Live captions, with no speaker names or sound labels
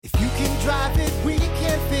drive it, we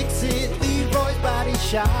can fix it. Leroy's Body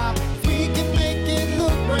Shop. We can make it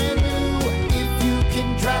look brand new. If you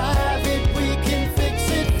can drive it, we can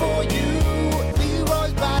fix it for you.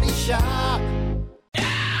 Leroy's Body Shop.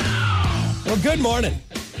 Well, good morning.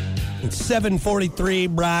 It's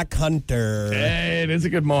 7:43, Brock Hunter. Hey, it is a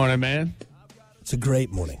good morning, man. It's a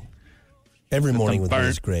great morning. Every morning with you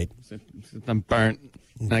is great. I'm burnt.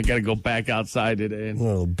 And I got to go back outside today.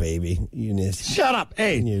 Little baby. Shut up.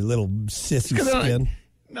 Hey. In your little sissy skin.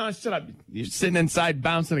 No, shut up. You're sitting inside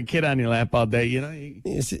bouncing a kid on your lap all day, you know?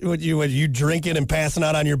 What you drinking and passing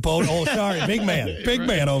out on your boat? Oh, sorry. Big man. Big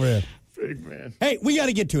man over here. Big man. Hey, we got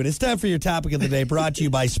to get to it. It's time for your topic of the day, brought to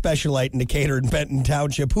you by Specialite in Decatur and Benton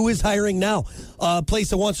Township. Who is hiring now? A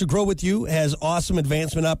place that wants to grow with you, has awesome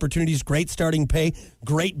advancement opportunities, great starting pay,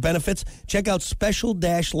 great benefits. Check out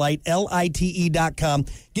special-lite.com.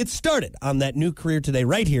 Get started on that new career today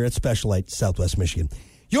right here at Specialite, Southwest Michigan.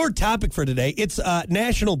 Your topic for today, it's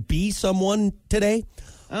National Be Someone today.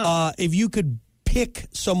 If you could pick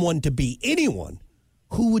someone to be anyone,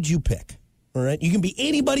 who would you pick? All right? You can be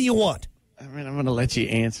anybody you want. I mean, I'm going to let you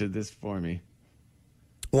answer this for me.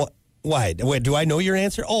 What? Why? Wait, do I know your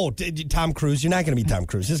answer? Oh, Tom Cruise. You're not going to be Tom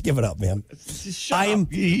Cruise. Just give it up, man. I am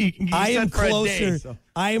closer.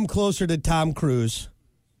 I am closer to Tom Cruise.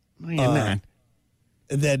 No, you're not.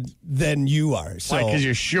 Than you are. So, why? Because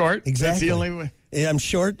you're short. Exactly. That's the only way. I'm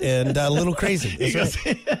short and a little crazy. He goes,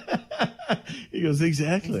 he goes,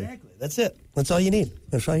 exactly. That's it. That's all you need.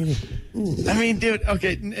 That's all you need. I mean, dude.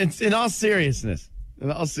 Okay. In all seriousness,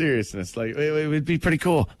 like it would be pretty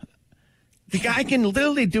cool. The guy can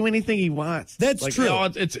literally do anything he wants. That's like, true. You know,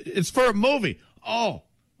 it's for a movie. Oh,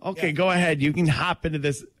 okay. Yeah. Go ahead. You can hop into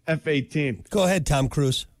this F-18. Go ahead, Tom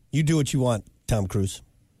Cruise. You do what you want, Tom Cruise.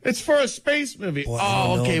 It's for a space movie.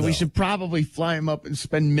 Well, okay. We should probably fly him up and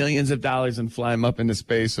spend millions of dollars and fly him up into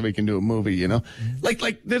space so we can do a movie. You know,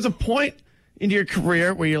 like there's a point in your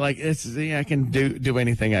career where you're like, I can do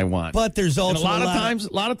anything I want. But there's also and a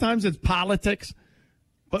lot of times it's politics.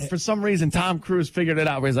 But for some reason, Tom Cruise figured it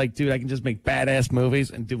out where he's like, dude, I can just make badass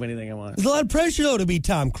movies and do anything I want. There's a lot of pressure, though, to be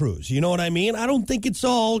Tom Cruise. You know what I mean? I don't think it's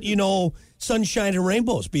all, sunshine and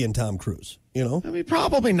rainbows being Tom Cruise, I mean,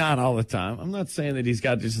 probably not all the time. I'm not saying that he's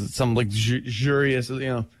got just some luxurious,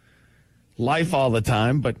 life all the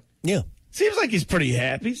time. But yeah, seems like he's pretty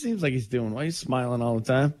happy. Seems like he's doing well. He's smiling all the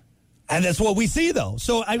time. And that's what we see, though.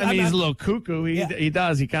 So I mean, he's a little cuckoo. He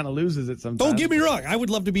does. He kind of loses it sometimes. Don't get me wrong. I would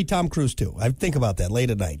love to be Tom Cruise, too. I think about that late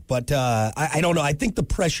at night. But I don't know. I think the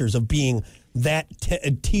pressures of being that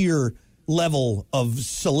tier level of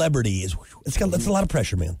celebrity that's a lot of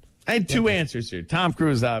pressure, man. I had two answers here. Tom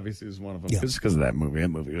Cruise obviously is one of them. Just because of that movie. That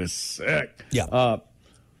movie was sick. Yeah.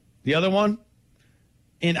 The other one,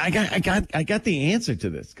 and I got the answer to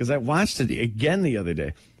this because I watched it again the other day.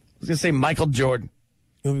 I was gonna say Michael Jordan.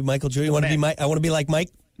 You want to be Michael Jordan? You want to be Mike? I want to be like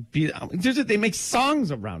Mike. They make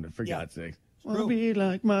songs around it, for God's sake. Want to be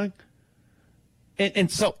like Mike.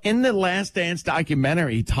 And so in the Last Dance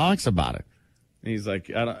documentary, he talks about it. And he's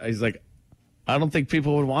like, I don't think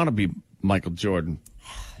people would want to be Michael Jordan.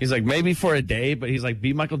 He's like, maybe for a day, but he's like,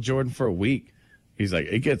 be Michael Jordan for a week. He's like,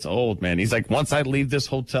 it gets old, man. He's like, once I leave this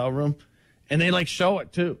hotel room, and they show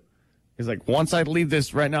it too. He's like, once I leave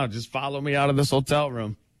this right now, just follow me out of this hotel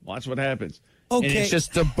room. Watch what happens. Okay. And it's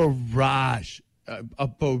just a barrage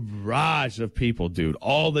of people, dude,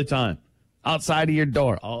 all the time. Outside of your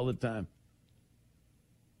door, all the time.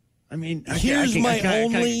 I mean, I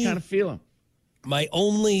kind of feel him. My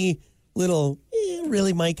only little,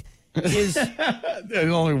 really, Mike, is...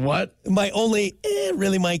 only what? My only,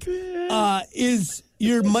 really, Mike, is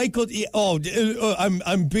your Michael...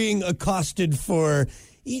 I'm being accosted for...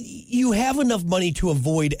 You have enough money to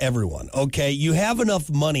avoid everyone, okay? You have enough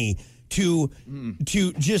money... To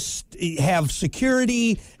just have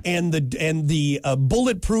security and the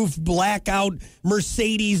bulletproof blackout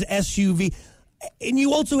Mercedes SUV, and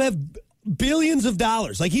you also have billions of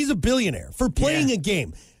dollars. Like, he's a billionaire for playing a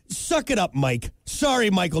game. Suck it up, Mike. Sorry,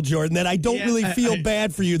 Michael Jordan, that I don't really feel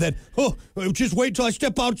bad for you. That just wait till I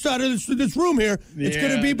step outside of this room here. It's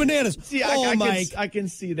going to be bananas. See, Mike, I can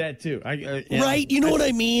see that too. Right? You know what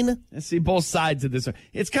I mean? I see both sides of this.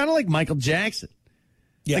 It's kind of like Michael Jackson.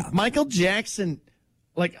 Yeah. Like Michael Jackson,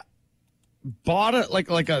 bought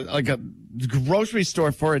a grocery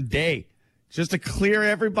store for a day just to clear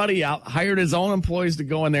everybody out, hired his own employees to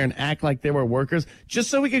go in there and act like they were workers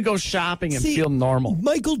just so we could go shopping and feel normal.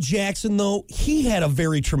 Michael Jackson, though, he had a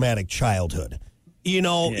very traumatic childhood.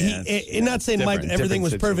 Not saying everything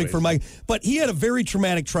was perfect for Mike, but he had a very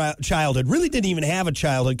traumatic childhood. Really didn't even have a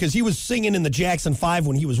childhood because he was singing in the Jackson 5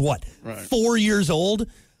 when he was, 4 years old?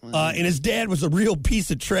 and his dad was a real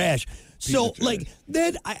piece of trash. So, like,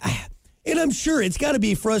 that, and I'm sure it's got to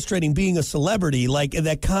be frustrating being a celebrity, like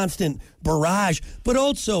that constant barrage. But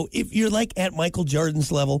also, if you're like at Michael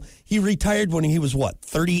Jordan's level, he retired when he was,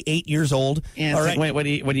 38 years old? Yeah, all right. Like, what are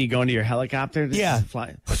you going to your helicopter? Yeah.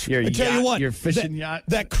 Fly? I tell you what, your fishing yacht.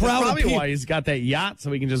 that crowd That's of probably people- why he's got that yacht,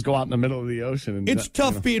 so he can just go out in the middle of the ocean. And It's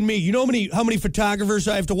tough being me. You know how many photographers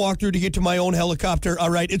I have to walk through to get to my own helicopter?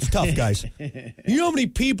 All right, it's tough, guys. You know how many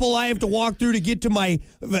people I have to walk through to get to my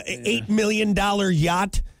 $8 million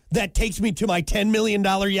yacht that takes me to my $10 million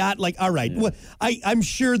yacht? Like, all right. Well, I'm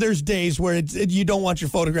sure there's days where you don't want your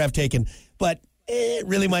photograph taken, but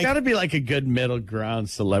really, Mike. It's got to be like a good middle ground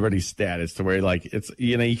celebrity status to where, like, it's,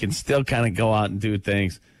 you can still kind of go out and do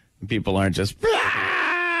things, and people aren't just.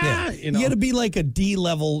 Yeah. You got to be like a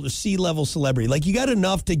D-level, C-level celebrity. Like, you got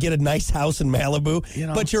enough to get a nice house in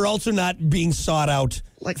Malibu, but you're also not being sought out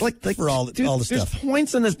like for all the stuff. There's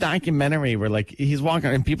points in this documentary where, like, he's walking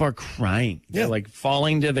and people are crying. Yeah. They're, like,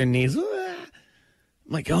 falling to their knees. I'm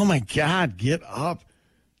like, oh, my God, get up.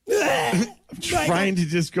 I'm trying to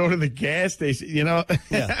just go to the gas station,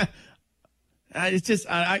 Yeah. It's just,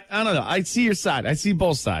 I don't know. I see your side. I see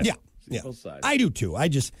both sides. Yeah. Both sides. I do, too. I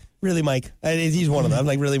just, really, Mike, he's one of them. I'm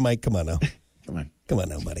like, really, Mike, come on now. Come on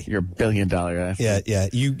now, buddy. You're $1 billion athlete. Yeah.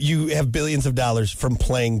 You have billions of dollars from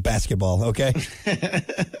playing basketball, okay?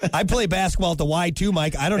 I play basketball at the Y, too,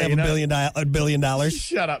 Mike. I don't have $1 billion.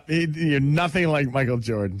 Shut up. You're nothing like Michael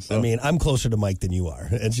Jordan. So. I mean, I'm closer to Mike than you are.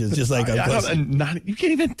 It's just like I'm closer. You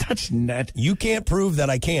can't even touch net. You can't prove that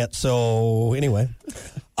I can't. So anyway,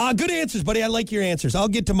 good answers, buddy. I like your answers. I'll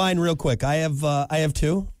get to mine real quick. I have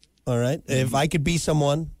two. All right. If I could be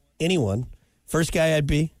anyone, first guy I'd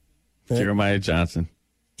be Jeremiah Johnson.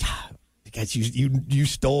 Guys, you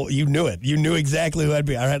knew it. You knew exactly who I'd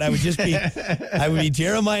be. All right, I would be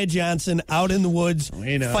Jeremiah Johnson out in the woods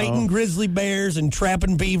fighting grizzly bears and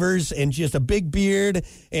trapping beavers and just a big beard,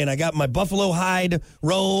 and I got my buffalo hide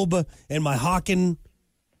robe and my hawking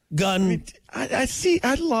gun. I see.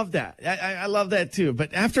 I love that. I love that too.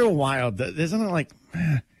 But after a while, isn't it like?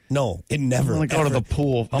 No, it never. I want to go to the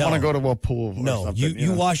pool. I want to go to a pool. No, or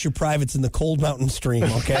you wash your privates in the cold mountain stream,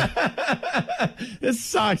 okay? This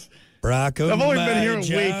sucks. I've only been here a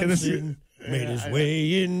week, and this made his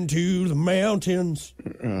way into the mountains.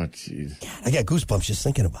 Oh, jeez. I got goosebumps just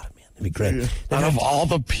thinking about it, man. That'd be great. Out of all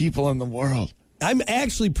the people in the world. I'm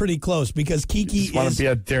actually pretty close because Kiki just want to be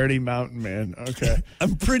a dirty mountain man. Okay.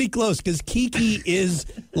 I'm pretty close because Kiki is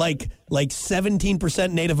like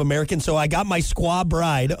 17% Native American, so I got my squaw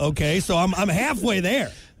bride, okay? So I'm halfway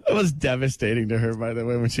there. It was devastating to her, by the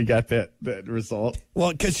way, when she got that result.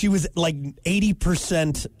 Well, because she was like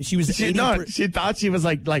 80%. She was. She thought she was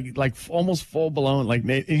like almost full blown. Like,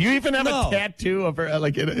 you even have a tattoo of her.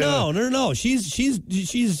 No.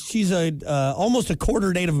 She's a almost a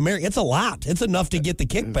quarter Native American. It's a lot. It's enough to get the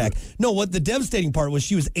kickback. No, what the devastating part was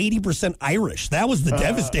she was 80% Irish. That was the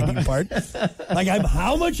devastating part. Like, I'm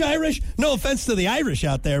how much Irish? No offense to the Irish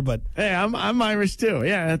out there, but hey, I'm Irish too.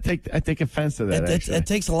 Yeah, I take offense to that. It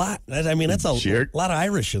takes a lot. I mean, that's a lot of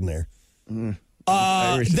Irish in there.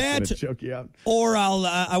 Irish is gonna choke you out. Or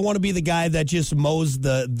I want to be the guy that just mows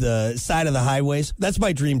the side of the highways. That's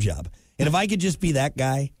my dream job. And if I could just be that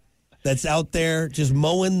guy that's out there just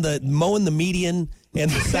mowing the median and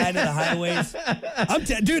the side of the highways,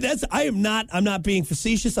 dude. I'm not being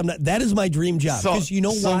facetious. That is my dream job. Because you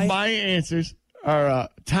know why? So my answers are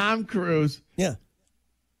Tom Cruise,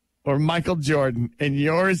 or Michael Jordan, and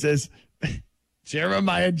yours is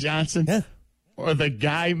Jeremiah Johnson, or the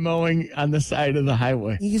guy mowing on the side of the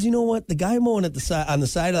highway. Because you know what? The guy mowing on the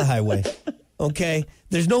side of the highway, okay?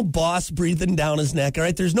 There's no boss breathing down his neck, all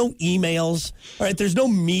right? There's no emails, all right? There's no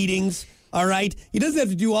meetings, all right? He doesn't have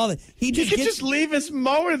to do all that. He can just leave his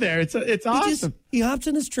mower there. It's awesome. He hops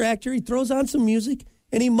in his tractor, he throws on some music,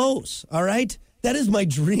 and he mows, all right? That is my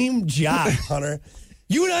dream job, Hunter.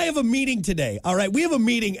 You and I have a meeting today, all right? We have a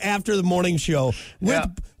meeting after the morning show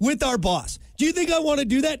with our boss. Do you think I want to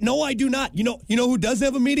do that? No, I do not. You know who does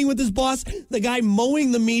have a meeting with his boss? The guy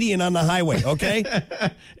mowing the median on the highway, okay?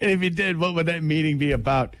 And if you did, what would that meeting be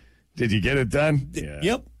about? Did you get it done?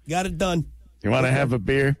 Yep, got it done. You want to have a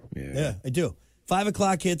beer? Yeah, I do. 5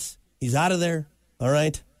 o'clock hits. He's out of there, all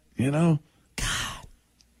right? God.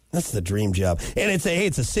 That's the dream job. And it's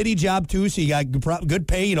a city job, too, so you got good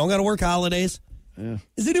pay. You don't got to work holidays. Yeah.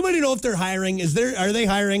 Does anybody know if they're hiring? Are they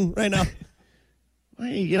hiring right now?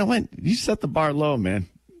 Hey, you know what? You set the bar low, man.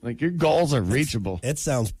 Like, your goals are reachable. It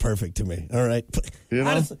sounds perfect to me. All right.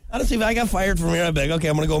 Honestly, if I got fired from here, I'd be like, okay,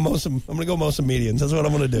 I'm gonna go mow some medians. That's what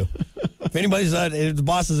I'm gonna do. If the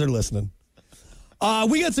bosses are listening.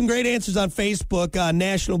 We got some great answers on Facebook.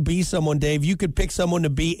 National Be Someone, Dave. You could pick someone to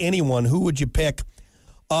be anyone. Who would you pick?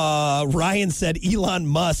 Ryan said Elon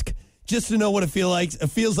Musk, just to know what it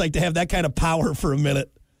feels like to have that kind of power for a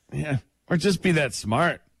minute. Yeah. Or just be that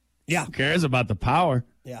smart. Yeah. Who cares about the power?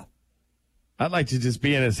 Yeah. I'd like to just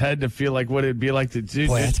be in his head to feel like what it'd be like to do.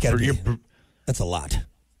 Boy, that's a lot.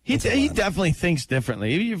 He definitely thinks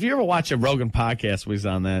differently. If you ever watch a Rogan podcast, was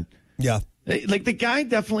on that. Yeah. Like the guy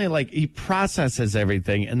definitely he processes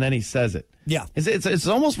everything and then he says it. Yeah. It's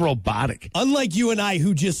almost robotic. Unlike you and I,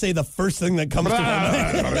 who just say the first thing that comes to our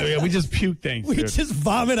mind. We just puke things. We just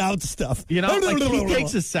vomit out stuff. You know, he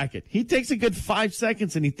takes a second. He takes a good 5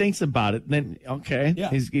 seconds and he thinks about it. And then, okay, yeah.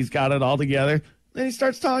 he's got it all together. Then he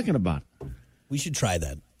starts talking about it. We should try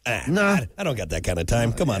that. No. I don't got that kind of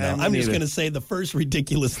time. Come on now. I'm just going to say the first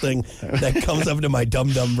ridiculous thing that comes up to my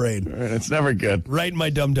dumb brain. It's never good. Right in my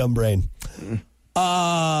dumb brain.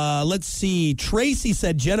 Let's see. Tracy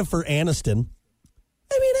said Jennifer Aniston.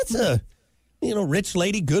 I mean, it's a rich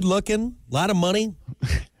lady, good looking, a lot of money,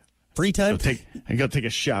 free time. I go take a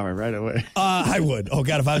shower right away. I would. Oh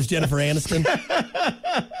God, if I was Jennifer Aniston.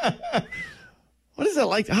 What is it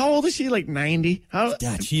like? How old is she? Like 90?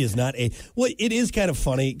 God, she is not a. Well, it is kind of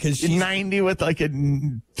funny because she's 90 with like a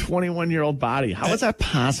 21-year-old body. How is that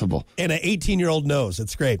possible? And an 18-year-old nose.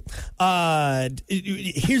 It's great.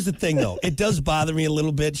 Here's the thing, though. It does bother me a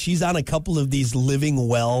little bit. She's on a couple of these living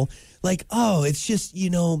well. Like, it's just,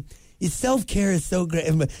 self-care is so great.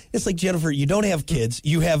 It's like, Jennifer, you don't have kids.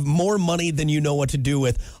 You have more money than you know what to do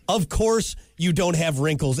with. Of course, you don't have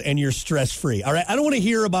wrinkles and you're stress-free. All right? I don't want to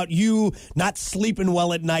hear about you not sleeping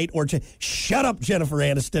well at night or shut up, Jennifer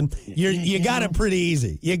Aniston. You got it pretty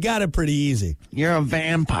easy. You're a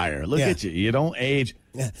vampire. Look at you. You don't age.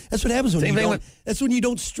 Yeah, that's what happens when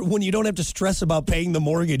you don't have to stress about paying the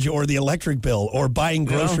mortgage or the electric bill or buying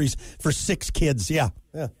groceries for 6 kids. Yeah.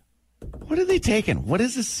 What are they taking? What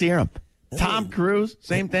is this serum? Tom Cruise,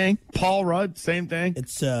 same thing. Paul Rudd, same thing.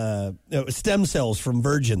 It's stem cells from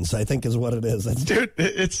virgins, I think is what it is. Dude,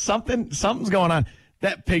 it's something's going on.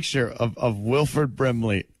 That picture of Wilford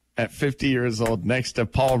Brimley at 50 years old next to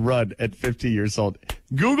Paul Rudd at 50 years old.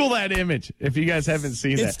 Google that image if you guys haven't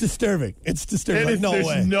seen that. It's disturbing. There's no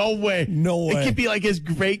way. No way. It could be like his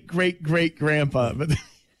great-great-great-grandpa. But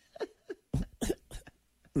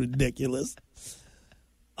ridiculous.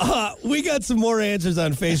 We got some more answers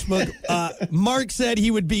on Facebook. Mark said he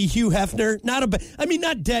would be Hugh Hefner.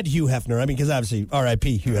 Not dead Hugh Hefner. Because obviously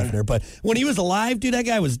R.I.P. Hugh Hefner. But when he was alive, dude, that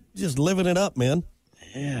guy was just living it up, man.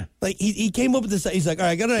 Yeah. Like, he came up with this. He's like, all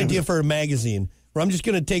right, I got an idea for a magazine where I'm just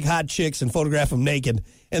going to take hot chicks and photograph them naked,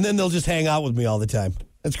 and then they'll just hang out with me all the time.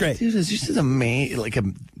 That's great. Dude, it's just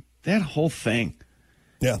amazing. That whole thing.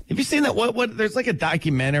 Yeah. Have you seen that? What? There's like a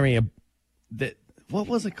documentary that. What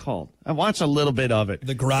was it called? I watched a little bit of it.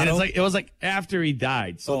 The Grotto? And it was like after he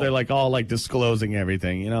died. So they're like all like disclosing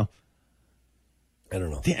everything, I don't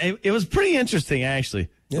know. It was pretty interesting, actually.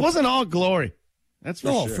 Yeah. It wasn't all glory. That's for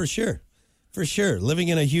sure. For sure. For sure. Living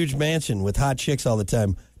in a huge mansion with hot chicks all the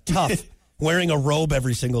time. Tough. Wearing a robe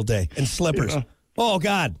every single day and slippers. Yeah. Oh,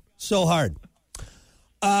 God. So hard.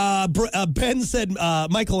 Ben said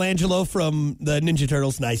Michelangelo from the Ninja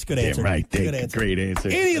Turtles. Nice, good answer. Right, good answer. Great answer.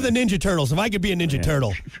 Any of the Ninja Turtles. If I could be a Ninja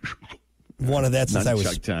Turtle, one of that since I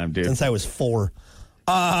was 4.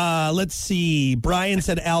 Let's see. Brian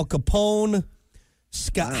said Al Capone.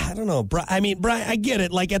 Scott, I don't know. Brian, I get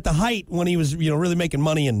it. Like at the height when he was, really making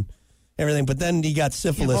money and everything, but then he got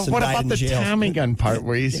syphilis and died in jail. What about the Tommy gun part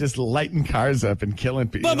where he's just lighting cars up and killing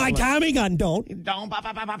people? But my Tommy gun don't.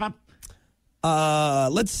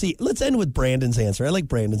 Let's see. Let's end with Brandon's answer. I like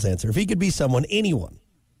Brandon's answer. If he could be anyone,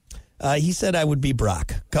 he said I would be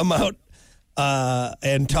Brock. Come out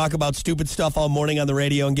and talk about stupid stuff all morning on the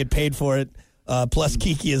radio and get paid for it. Plus,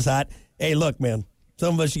 Kiki is hot. Hey, look, man.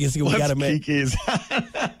 Some of us we got to make. Kiki is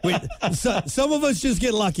some of us just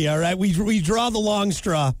get lucky. All right, we draw the long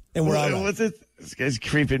straw and we're out. What's it? This guy's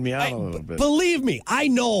creeping me out a little bit. Believe me, I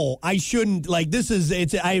know I shouldn't. I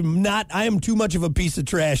am too much of a piece of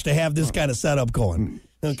trash to have this kind of setup going.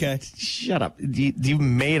 Okay. Shut up. You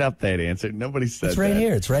made up that answer. Nobody said it's right that.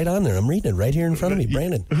 Here. It's right on there. I'm reading it right here in front of me,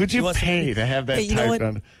 Brandon. Who'd you pay to have that typed know what?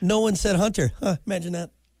 on? No one said Hunter. Imagine that.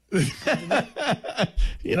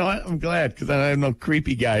 You know what? I'm glad because I have no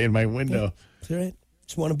creepy guy in my window. That's all right.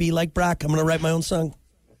 Just want to be like Brock. I'm going to write my own song.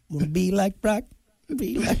 Want to be like Brock.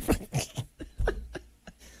 Be like Brock.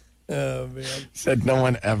 Oh, man. Said no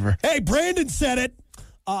one ever. Hey, Brandon said it.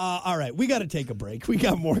 All right, we got to take a break. We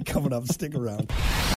got more coming up. Stick around.